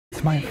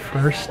it's my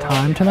first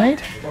time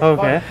tonight.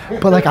 Okay.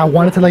 But like I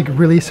wanted to like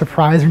really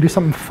surprise her and do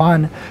something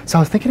fun. So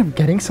I was thinking of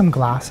getting some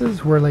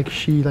glasses where like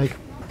she like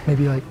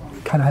maybe like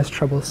kind of has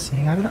trouble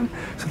seeing out of them.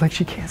 So like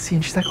she can't see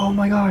and she's like, oh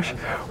my gosh,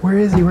 where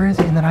is he? Where is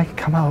he? And then I could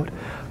come out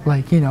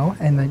like, you know,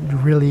 and like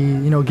really,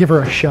 you know, give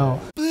her a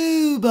show.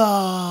 Blue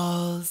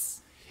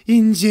balls.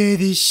 Enjoy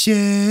the show.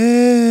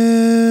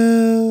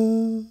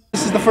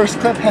 This is the first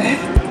clip, hey?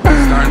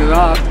 Starting it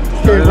off.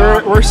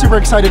 Okay, we're super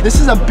excited.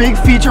 This is a big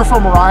feature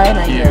from Ryan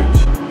right here.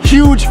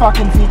 Huge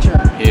fucking feature.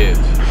 Huge.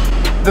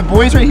 The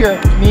boys right here,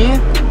 me,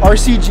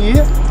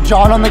 RCG,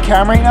 John on the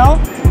camera right now.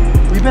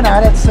 We've been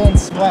at it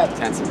since what?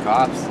 Tents and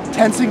Cops.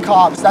 Tents and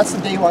Cops. That's the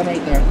day one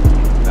right there.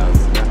 Yeah.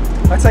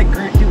 That's like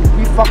great, dude.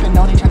 We fucking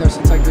known each other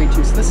since like grade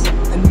 2. So this is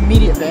an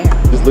immediate bang.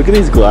 Just look at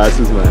these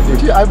glasses, man.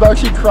 Dude, I'm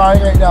actually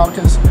crying right now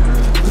because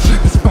this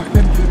is fucking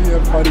giving me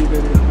a funny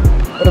video.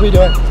 What are we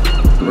doing?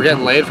 We're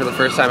getting laid for the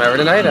first time ever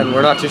tonight, and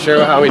we're not too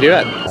sure how we do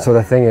it. So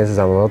the thing is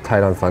I'm a little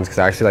tight on funds because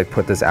I actually like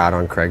put this ad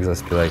on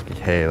Craigslist, be like,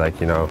 hey, like,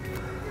 you know,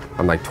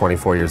 I'm like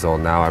 24 years old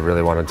now. I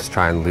really want to just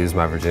try and lose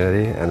my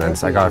virginity. And then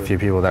so I got a few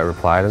people that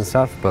replied and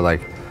stuff, but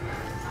like,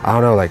 I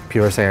don't know, like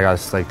people are saying I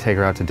gotta like take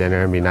her out to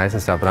dinner and be nice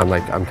and stuff, but I'm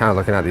kind of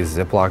looking at these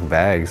Ziploc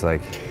bags.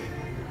 Like,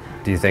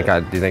 do you think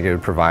it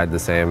would provide the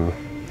same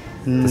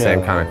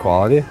kind of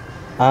quality? You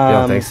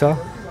don't think so?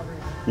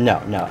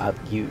 No,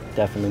 you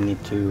definitely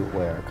need to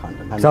wear a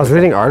condom. So I was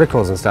reading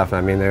articles and stuff, and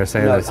I mean they were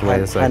saying no, that's the way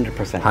it's like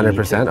 100%.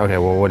 100%. Okay,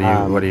 well what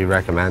do you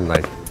recommend?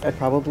 Like, I'd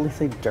probably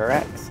say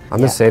Durex.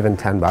 I'm just saving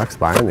 $10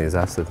 buying these.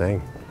 That's the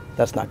thing.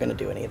 That's not going to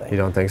do anything. You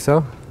don't think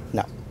so?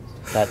 No,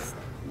 that's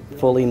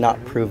fully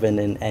not proven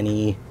in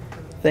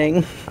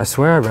anything. I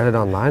swear I read it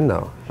online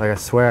though. Like I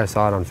swear I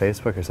saw it on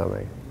Facebook or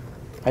something.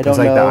 I don't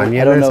know. Like the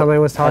Onion or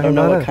something was talking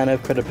about it. I don't know what kind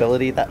of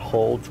credibility that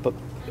holds, but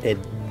it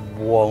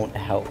won't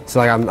help. So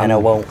like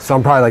it won't. So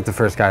I'm probably like the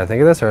first guy to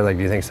think of this, or like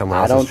do you think someone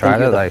else has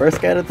tried it? I don't think you're like the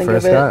first guy to think of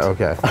it.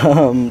 First guy?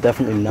 Okay.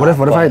 Definitely not.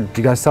 What if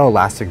do you guys sell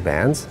elastic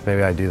bands?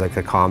 Maybe I do like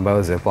the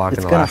combo Ziploc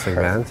and elastic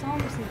bands.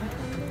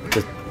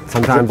 Just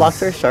sometimes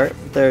Ziplocs are sharp.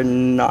 They're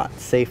not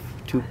safe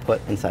to put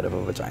inside of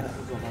a vagina.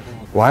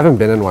 Well, I haven't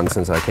been in one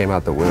since I came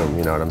out the womb,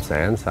 you know what I'm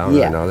saying? So I don't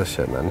really know this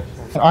shit, man.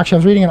 Actually, I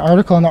was reading an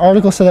article, and the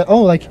article said that,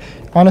 oh, like,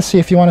 honestly,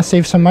 if you want to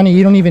save some money,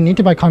 you don't even need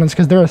to buy condoms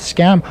because they're a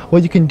scam.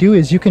 What you can do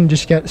is you can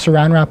just get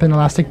saran wrap and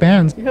elastic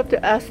bands. You have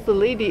to ask the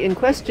lady in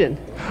question.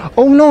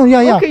 Oh, no,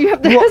 yeah. Okay, you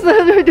have to ask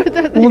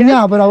the Well,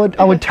 yeah, but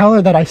I would tell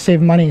her that I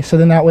save money, so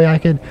then that way I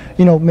could,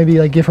 you know, maybe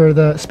like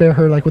spare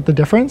her like with the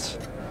difference.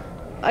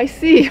 I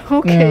see.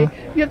 Okay. Yeah.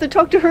 You have to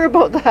talk to her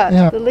about that.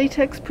 Yeah. The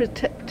latex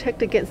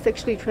protect against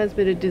sexually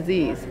transmitted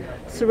disease.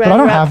 But I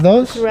don't have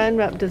those. Saran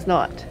wrap does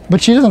not.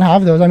 But she doesn't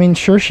have those. I mean,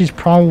 sure, she's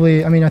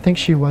probably, I mean, I think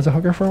she was a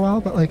hooker for a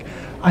while, but like,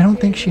 I don't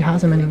think she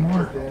has them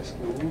anymore.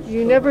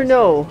 You never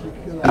know.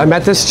 I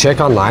met this chick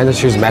online and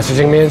she was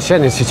messaging me and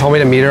shit, and she told me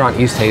to meet her on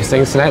East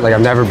Hastings tonight. Like,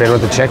 I've never been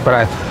with a chick, but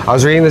I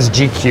was reading this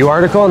GQ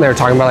article and they were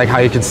talking about like how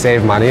you could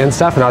save money and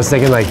stuff, and I was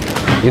thinking like,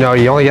 you know,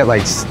 you only get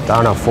like, I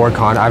don't know, 4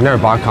 condoms. I've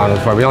never bought condoms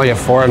before, but you only get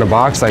 4 in a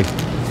box. Like,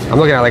 I'm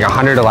looking at like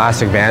 100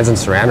 elastic bands and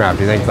saran wrap.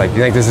 Do you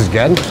think this is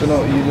good? So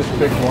no, you just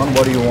pick one.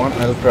 What do you want?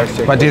 I'll price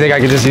check. But do you think I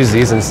could just use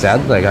these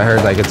instead? Like, I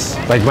heard like it's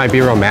like might be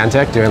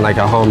romantic doing like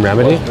a home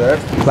remedy. What's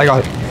that? Like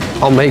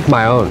I'll make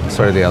my own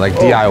sort of deal, like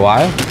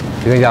DIY. Do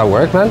you think that'll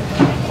work, man?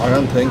 I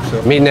don't think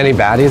so. Meeting any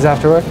baddies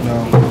after work?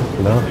 No.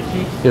 No?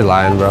 You're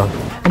lying, bro.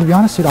 And to be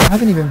honest, dude, I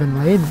haven't even been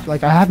laid.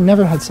 Like, I have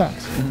never had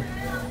sex.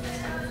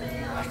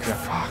 Like,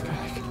 fuck.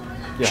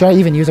 Like, should I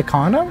even use a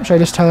condom? Should I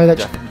just tell her that?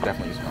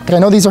 Definitely use a condom. Like, I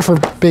know these are for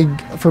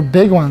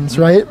big ones,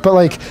 right? But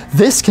like,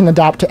 this can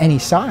adapt to any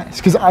size.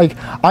 Because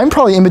I'm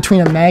probably in between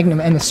a Magnum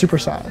and a super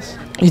size.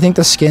 You think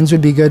the skins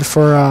would be good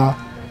for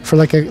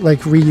like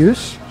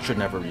reuse? Should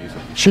never reuse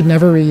them. Should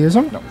never reuse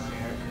them? No.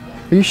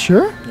 Are you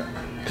sure? No.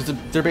 Because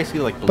they're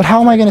basically like. But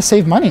how am I going to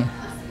save money?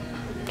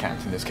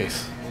 Can't in this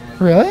case.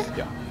 Really?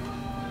 Yeah.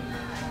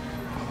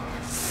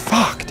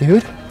 Fuck,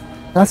 dude.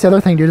 That's the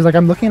other thing, dude, is like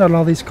I'm looking at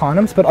all these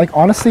condoms, but like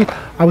honestly,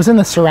 I was in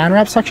the saran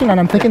wrap section and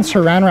I'm thinking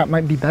saran wrap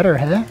might be better,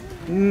 hey?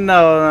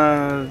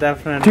 No,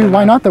 definitely. Dude,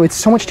 why not though? It's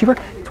so much cheaper.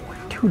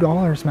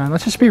 $22, man.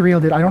 Let's just be real,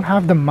 dude. I don't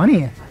have the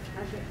money.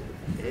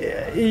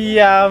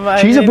 Yeah,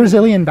 she's a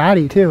Brazilian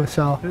baddie too,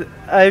 so.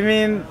 I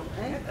mean,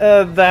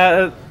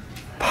 the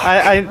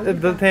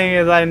thing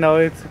is, I know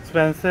it's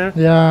expensive.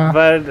 Yeah.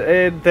 But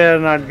they're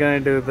not gonna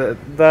do the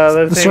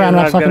saran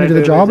wrap's not gonna do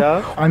the job.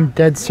 I'm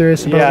dead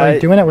serious about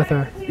like doing it with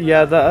her.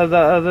 Yeah, the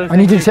other. I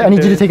need you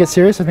to take it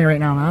serious with me right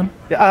now, man.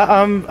 Yeah,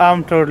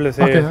 I'm totally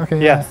serious.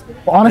 Okay. Yes. Yeah.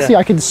 Well, honestly,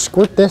 I could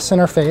squirt this in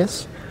her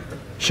face.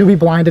 She'll be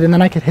blinded, and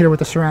then I could hit her with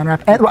the saran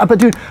wrap. And,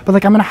 but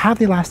like I'm gonna have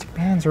the elastic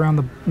bands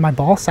around my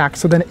ball sack,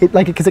 so then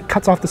because it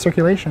cuts off the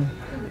circulation,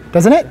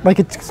 doesn't it? Like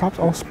it stops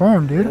all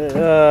sperm, dude.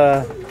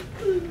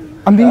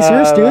 I'm being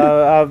serious, dude.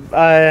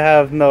 I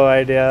have no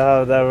idea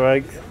how that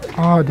works.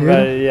 Oh, dude.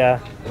 But, yeah.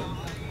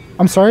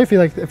 I'm sorry if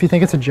you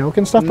think it's a joke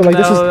and stuff, but like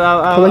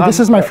this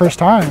is my first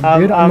time,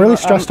 dude. I'm really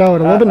stressed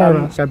out, a little bit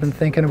nervous. I've been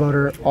thinking about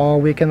her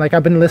all weekend. Like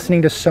I've been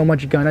listening to so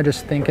much Gunna,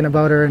 just thinking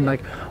about her and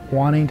like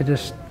wanting to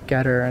just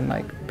get her and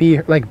like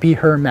be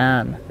her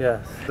man.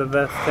 Yes, the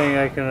best thing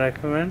I can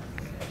recommend.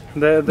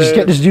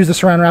 Just use the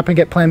saran wrap and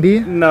get plan B?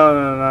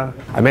 No.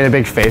 I made a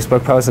big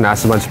Facebook post and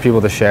asked a bunch of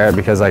people to share it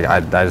because like I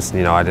just,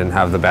 you know, I didn't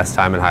have the best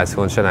time in high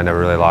school and shit. I never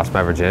really lost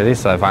my virginity.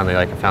 So I finally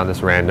like found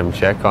this random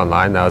chick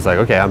online and I was like,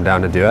 okay, I'm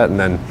down to do it. And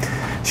then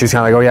she was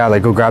kind of like, oh yeah,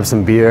 like go grab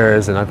some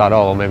beers. And I thought,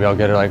 oh, well, maybe I'll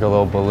get her like a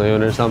little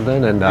balloon or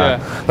something. And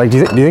like, do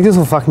you think this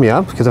will fuck me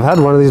up? Because I've had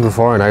one of these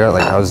before and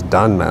I was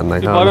done, man.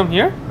 Like, you bought them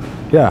here?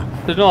 Yeah.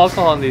 There's no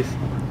alcohol on these.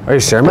 Are you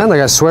sure, man?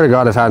 Like, I swear to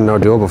God, I've had no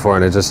duel before,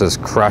 and it just has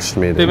crushed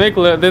me. Dude.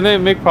 They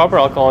make proper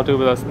alcohol too,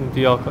 but that's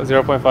the alcohol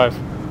 0.5.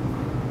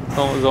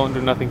 Don't do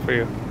nothing for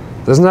you.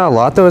 Isn't that a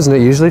lot though? Isn't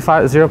it usually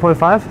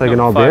 0.5? Like in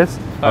all beers?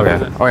 Okay.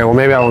 Okay. Well,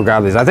 maybe I won't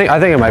grab these. I think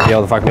it might be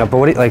able to fuck me up. But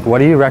what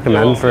do you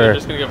recommend for? You're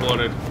just gonna get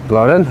bloated.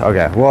 Bloated?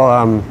 Okay.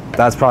 Well,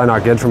 that's probably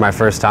not good for my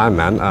first time,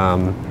 man.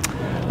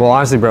 Well,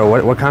 honestly,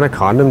 bro, what kind of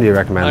condom do you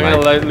recommend? I'm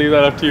gonna leave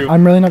that up to you.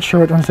 I'm really not sure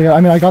what ones to get. I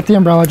mean, I got the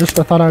umbrella. Just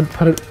I thought I'd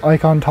put it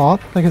like on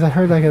top, because I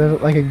heard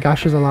like it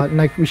gushes a lot, and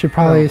like we should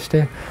probably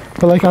stay.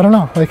 But like I don't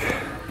know, like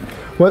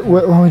what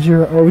would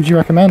you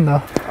recommend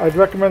though? I'd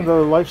recommend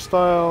the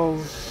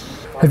Lifestyles.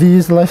 Have you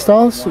used the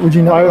Lifestyles? Would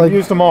you know? I've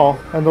used them all,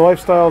 and the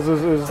Lifestyles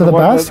is the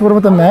best. What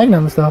about the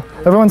Magnums though?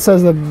 Everyone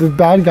says the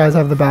bad guys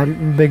have the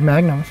big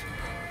Magnums.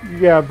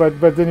 Yeah, but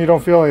then you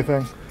don't feel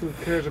anything. Who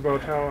cares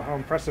about how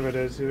impressive it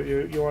is?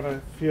 You want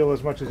to feel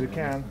as much as you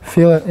can.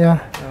 Feel it,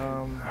 yeah.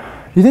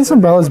 You think this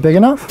umbrella is big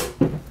enough?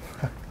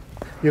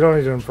 You don't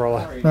need an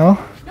umbrella. No?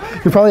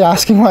 You're probably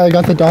asking why I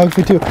got the dog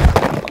food too.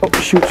 Oh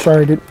shoot,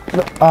 sorry dude.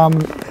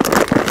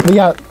 But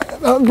yeah,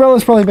 the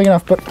umbrella's probably big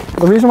enough, but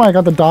the reason why I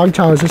got the dog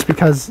chow is just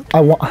because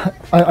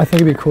I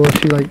think it'd be cool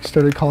if she like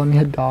started calling me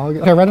a dog.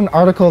 I read an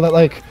article that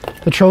like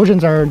the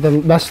Trojans are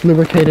the best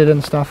lubricated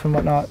and stuff and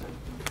whatnot.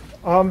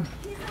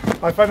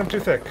 I find them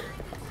too thick.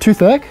 Too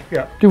thick?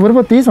 Yeah. Dude, what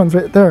about these ones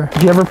right there?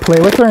 Do you ever play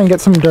with her and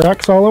get some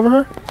Durex all over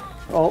her?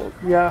 Oh,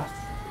 yeah.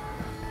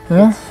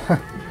 Yeah?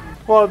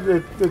 Well,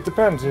 it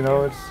depends, you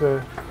know. It's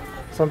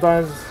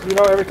sometimes, you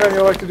know, every time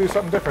you like to do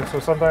something different.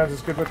 So sometimes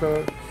it's good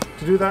to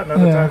do that, and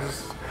other times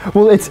it's...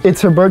 Well,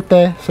 it's her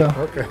birthday, so...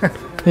 Okay.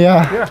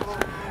 Yeah. Yeah.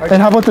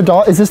 And how about the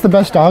dog? Is this the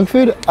best dog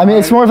food? I mean,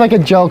 it's more of like a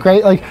joke,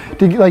 right? Like,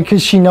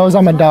 because she knows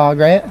I'm a dog,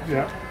 right?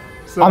 Yeah.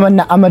 So,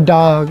 I'm a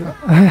dog.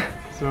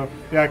 So,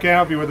 yeah, I can't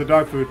help you with the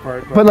dog food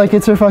part. But like,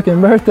 it's her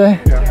fucking birthday.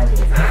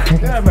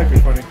 Yeah, it might be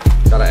funny.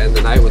 Gotta end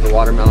the night with the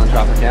watermelon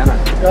Tropicana.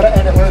 Gotta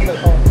end it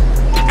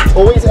with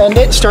always end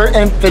it, start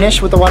and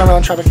finish with the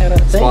watermelon Tropicana.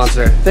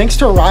 Sponsor. Thanks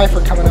to Rye for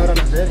coming out on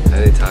a video.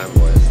 Anytime,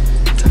 boys.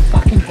 It's a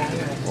fucking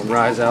banger. When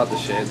Rye's out, the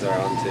shades are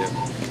on too.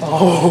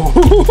 Oh.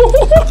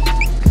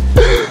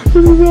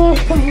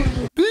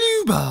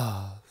 Blue bar.